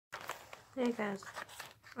Hey guys,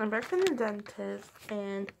 I'm back from the dentist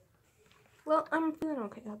and, well, I'm feeling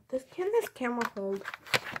okay. This camera hold?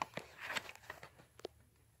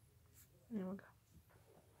 There we go.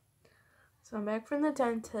 So I'm back from the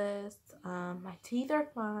dentist. My teeth are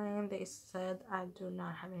fine. They said I do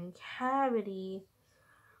not have any cavity.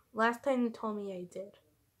 Last time they told me I did,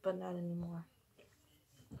 but not anymore.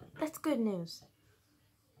 That's good news.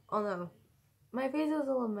 Although, my face is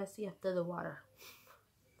a little messy after the water.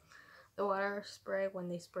 The water spray when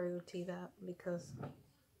they spray your teeth out because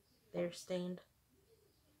they're stained.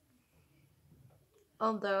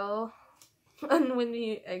 Although, and when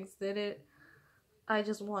you exit it, I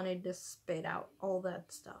just wanted to spit out all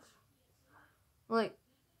that stuff. Like,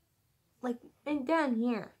 and down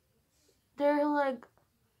here, they're like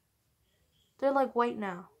white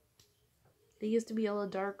now. They used to be a little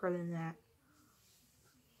darker than that.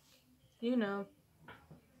 You know,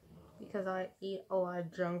 because I eat a lot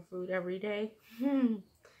of junk food every day.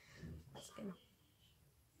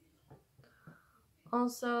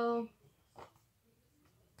 Also,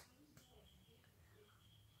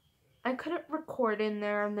 I couldn't record in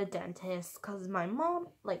there in the dentist because my mom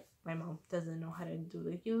doesn't know how to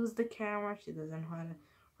use the camera. She doesn't know how to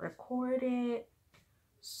record it.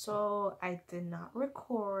 So I did not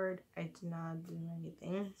record. I did not do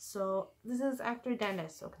anything. So this is after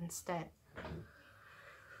dentist. So instead,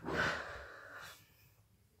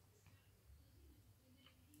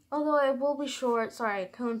 although it will be short. Sorry,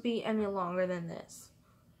 it can't be any longer than this.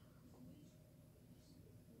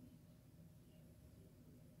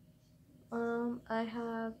 I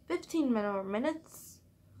have 15 more minutes.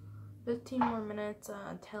 15 more minutes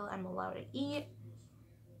until I'm allowed to eat.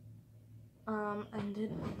 And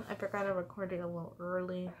then I forgot to record it a little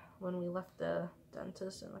early when we left the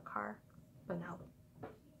dentist in the car. But now,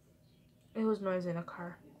 it was noisy in the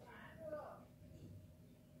car.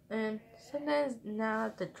 And sometimes now I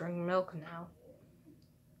have to drink milk now.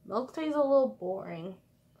 Milk tastes a little boring.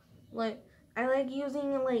 Like, I like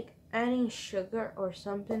using, adding sugar or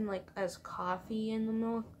something, as coffee in the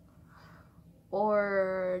milk.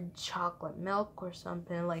 Or chocolate milk or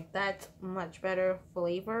something. That's much better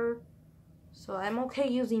flavor. So I'm okay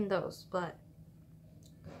using those, but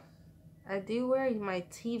I do worry my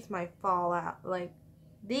teeth might fall out.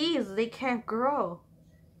 These, they can't grow.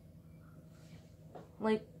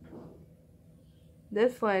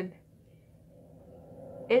 This one,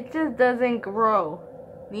 it just doesn't grow.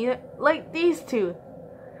 Neither, these two,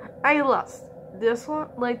 I lost. This one,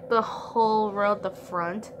 the whole row, the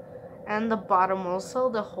front, and the bottom also,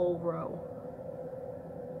 the whole row.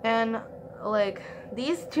 And,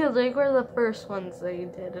 these two, they were the first ones they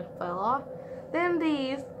did and fell off. Then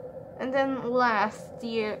these, and then last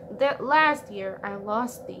year, I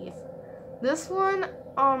lost these. This one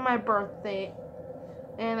on my birthday,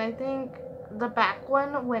 and I think the back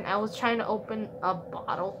one when I was trying to open a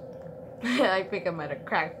bottle. I think I might have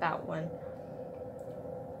cracked that one.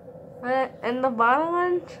 And the bottom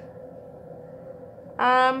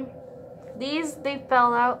one, they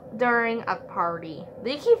fell out during a party.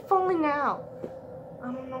 They keep falling out.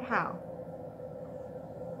 I don't know how.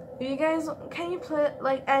 You guys, can you put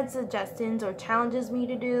add suggestions or challenges me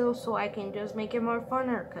to do so I can just make it more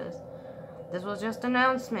funner? Cause this was just an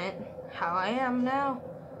announcement how I am now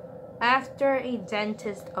after a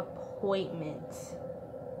dentist appointment.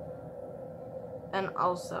 And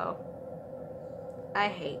also, I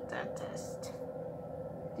hate dentists.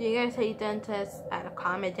 Do you guys hate dentists? Add a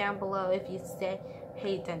comment down below if you say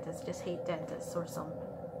hate dentists, just hate dentists or something.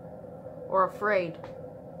 Or afraid.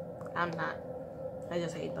 I'm not. I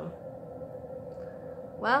just hate them.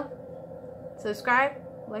 Well, subscribe,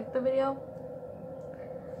 like the video.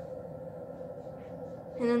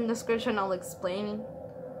 And in the description I'll explain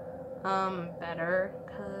better,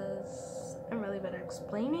 because I'm really better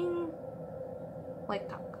explaining.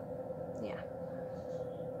 Talk. Yeah.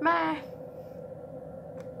 Bye.